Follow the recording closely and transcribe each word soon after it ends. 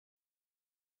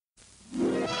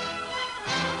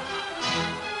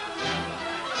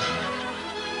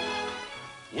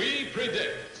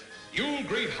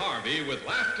Harvey with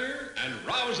laughter and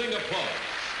rousing applause.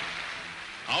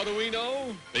 How do we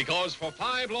know? Because for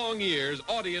 5 long years,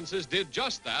 audiences did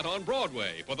just that on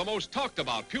Broadway for the most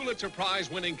talked-about Pulitzer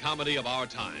Prize-winning comedy of our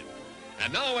time.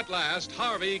 And now, at last,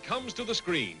 Harvey comes to the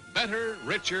screen, better,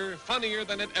 richer, funnier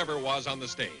than it ever was on the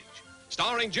stage.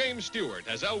 Starring James Stewart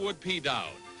as Elwood P. Dowd,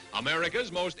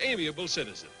 America's most amiable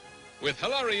citizen, with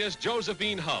hilarious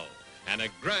Josephine Hull and a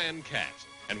grand cast.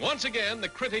 And once again, the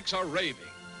critics are raving.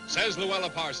 Says Luella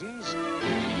Parsons,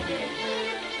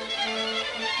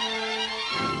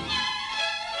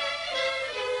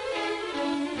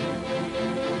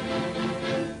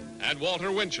 and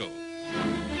Walter Winchell,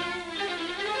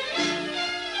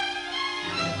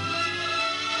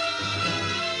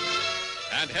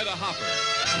 and Hedda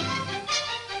Hopper.